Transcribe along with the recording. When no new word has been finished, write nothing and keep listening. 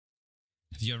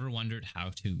Have you ever wondered how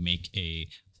to make a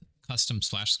custom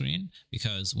splash screen?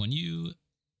 Because when you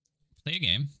play a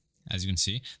game, as you can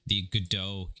see, the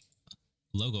Godot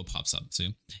logo pops up. So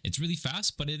it's really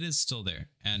fast, but it is still there.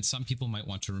 And some people might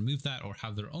want to remove that or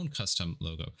have their own custom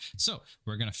logo. So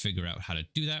we're going to figure out how to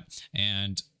do that.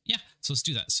 And yeah, so let's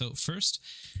do that. So first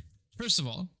of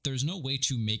all, there's no way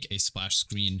to make a splash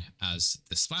screen as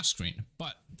the splash screen,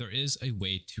 but there is a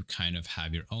way to kind of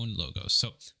have your own logo.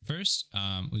 So first,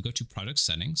 we go to product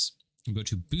settings, we go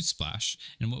to bootsplash,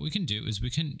 and what we can do is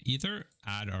we can either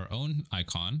add our own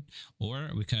icon or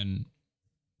we can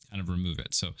kind of remove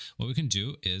it. So what we can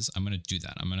do is I'm going to do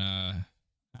that. I'm going to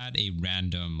add a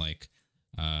random like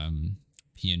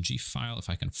PNG file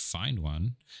if I can find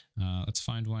one. Let's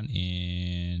find one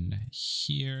in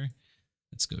here.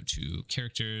 Let's go to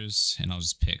characters and I'll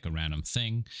just pick a random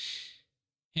thing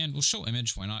and we'll show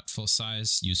image. Why not? Full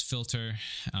size, use filter,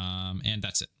 and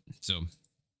that's it. So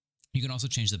you can also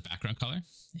change the background color.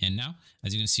 And now,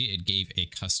 as you can see, it gave a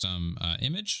custom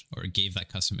image, or it gave that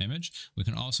custom image. We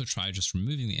can also try just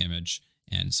removing the image.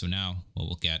 And so now what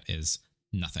we'll get is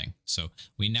nothing. So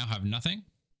we now have nothing,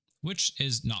 which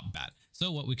is not bad.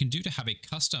 So what we can do to have a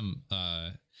custom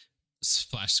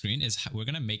splash screen is we're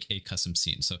going to make a custom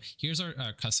scene. So here's our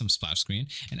custom splash screen.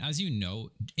 And as you know,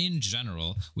 in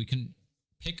general, we can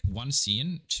pick one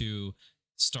scene to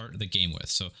start the game with.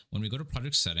 So when we go to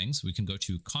project settings, we can go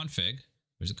to config.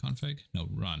 Where's it? Config? No,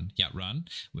 run. Yeah, run.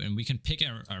 And we can pick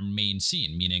our main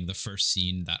scene, meaning the first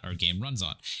scene that our game runs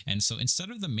on. And so instead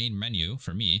of the main menu,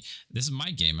 for me, this is my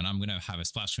game and I'm going to have a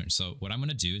splash screen. So what I'm going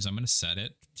to do is I'm going to set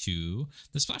it to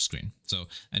the splash screen. So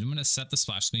I'm going to set the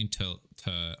splash screen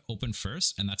to open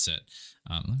first, and that's it.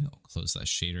 Let me close that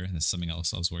shader. There's something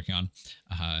else I was working on.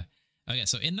 Okay,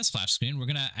 so in the splash screen, we're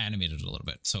going to animate it a little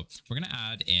bit. So we're going to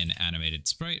add an animated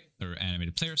sprite, or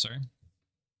animated player, sorry.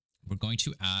 We're going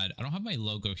to add, I don't have my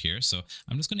logo here, so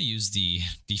I'm just going to use the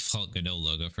default Godot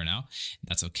logo for now.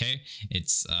 That's okay.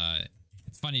 It's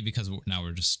funny because now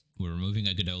we're removing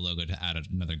a Godot logo to add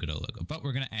another Godot logo, but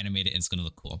we're going to animate it and it's going to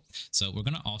look cool. So we're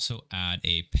going to also add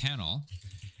a panel.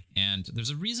 And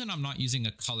there's a reason I'm not using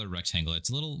a color rectangle. It's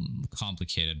a little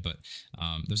complicated, but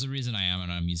there's a reason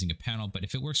I'm using a panel. But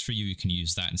if it works for you, you can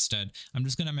use that instead. I'm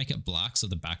just going to make it black, so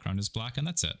the background is black, and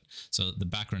that's it. So the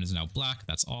background is now black.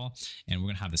 That's all. And we're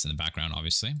going to have this in the background,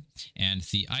 obviously. And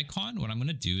the icon, what I'm going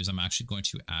to do is I'm actually going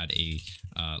to add a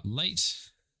light.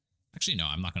 Actually, no,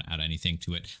 I'm not going to add anything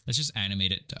to it. Let's just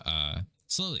animate it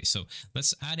slowly. So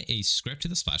let's add a script to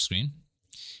the splash screen.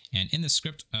 And in the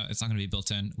script, it's not going to be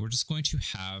built in. We're just going to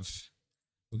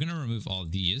we're going to remove all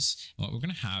of these. And what we're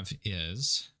going to have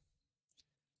is,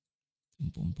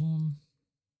 boom, boom, boom.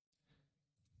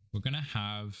 We're going to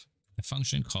have a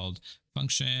function called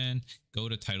function go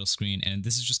to title screen. And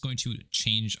this is just going to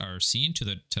change our scene to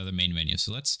the main menu.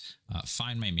 So let's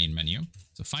find my main menu.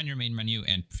 So find your main menu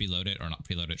and preload it, or not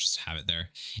preload it, just have it there.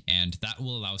 And that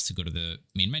will allow us to go to the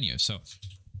main menu. So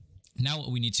now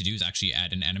what we need to do is actually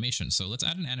add an animation. So let's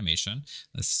add an animation.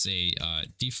 Let's say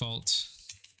default,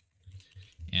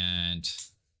 and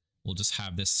we'll just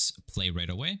have this play right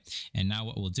away. And now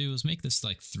what we'll do is make this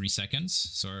like 3 seconds.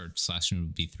 So our slash screen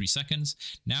would be 3 seconds.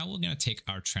 Now we're going to take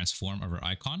our transform of our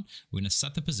icon. We're going to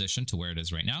set the position to where it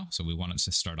is right now. So we want it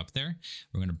to start up there.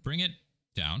 We're going to bring it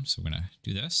down. So we're going to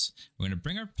do this. We're going to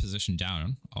bring our position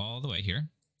down all the way here.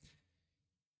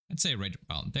 I'd say right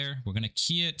about there. We're going to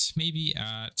key it maybe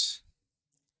at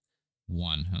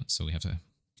 1. So we have to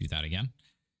do that again.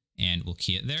 And we'll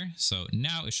key it there. So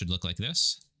now it should look like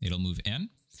this. It'll move in.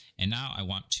 And now I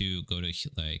want to go to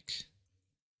like,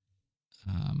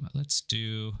 let's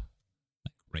do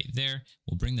like right there.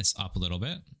 We'll bring this up a little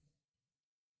bit.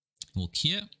 We'll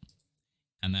key it.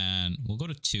 And then we'll go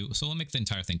to 2. So we'll make the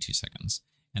entire thing 2 seconds.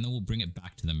 And then we'll bring it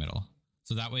back to the middle.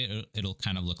 So that way it'll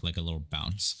kind of look like a little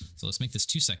bounce. So let's make this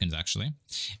 2 seconds actually.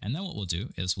 And then what we'll do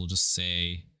is we'll just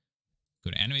say,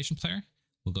 go to animation player.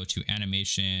 We'll go to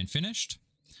animation finished.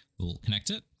 We'll connect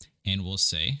it and we'll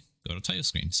say, go to title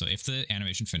screen. So if the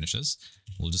animation finishes,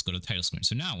 we'll just go to the title screen.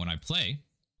 So now when I play,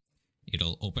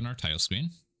 it'll open our title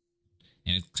screen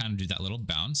and it'll kind of do that little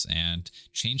bounce, and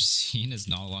change scene is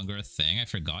no longer a thing. I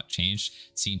forgot, change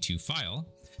scene to file.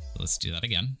 So let's do that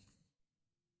again.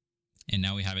 And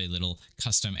now we have a little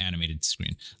custom animated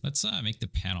screen. Let's make the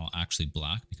panel actually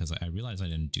black because I realized I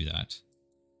didn't do that.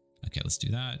 Okay, let's do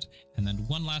that. And then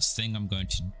one last thing I'm going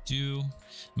to do,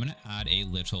 I'm going to add a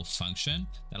little function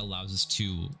that allows us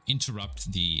to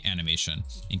interrupt the animation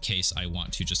in case I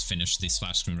want to just finish the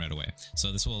splash screen right away.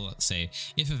 So this will say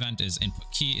if event is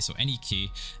input key, so any key,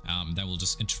 then we'll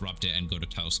just interrupt it and go to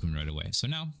title screen right away. So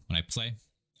now when I play,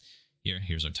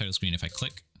 here's our title screen. If I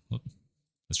click, whoop,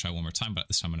 Let's try one more time, but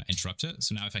this time I'm going to interrupt it.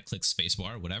 So now if I click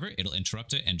spacebar or whatever, it'll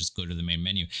interrupt it and just go to the main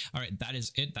menu. All right, that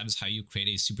is it. That is how you create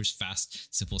a super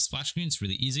fast, simple splash screen. It's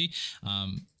really easy.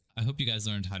 I hope you guys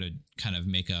learned how to kind of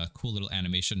make a cool little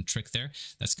animation trick there.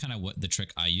 That's kind of what the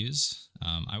trick I use.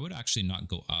 I would actually not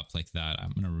go up like that.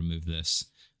 I'm going to remove this.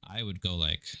 I would go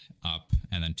like up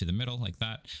and then to the middle like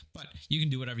that, but you can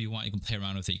do whatever you want. You can play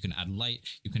around with it. You can add light.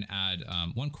 You can add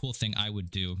one cool thing I would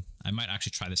do. I might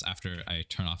actually try this after I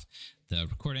turn off the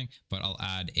recording, but I'll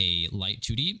add a light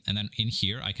 2D, and then in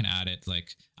here I can add it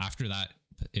like after that.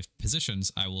 If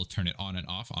positions, I will turn it on and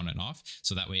off,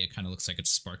 so that way it kind of looks like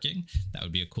it's sparking. That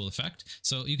would be a cool effect.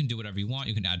 So you can do whatever you want.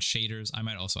 You can add shaders. I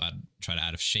might also try to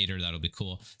add a shader. That'll be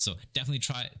cool. So definitely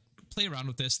play around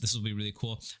with this. This will be really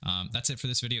cool. That's it for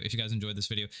this video. If you guys enjoyed this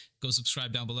video, go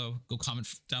subscribe down below, go comment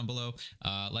down below,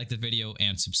 like the video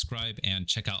and subscribe, and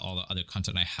check out all the other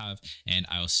content I have, and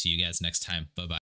I will see you guys next time. Bye bye.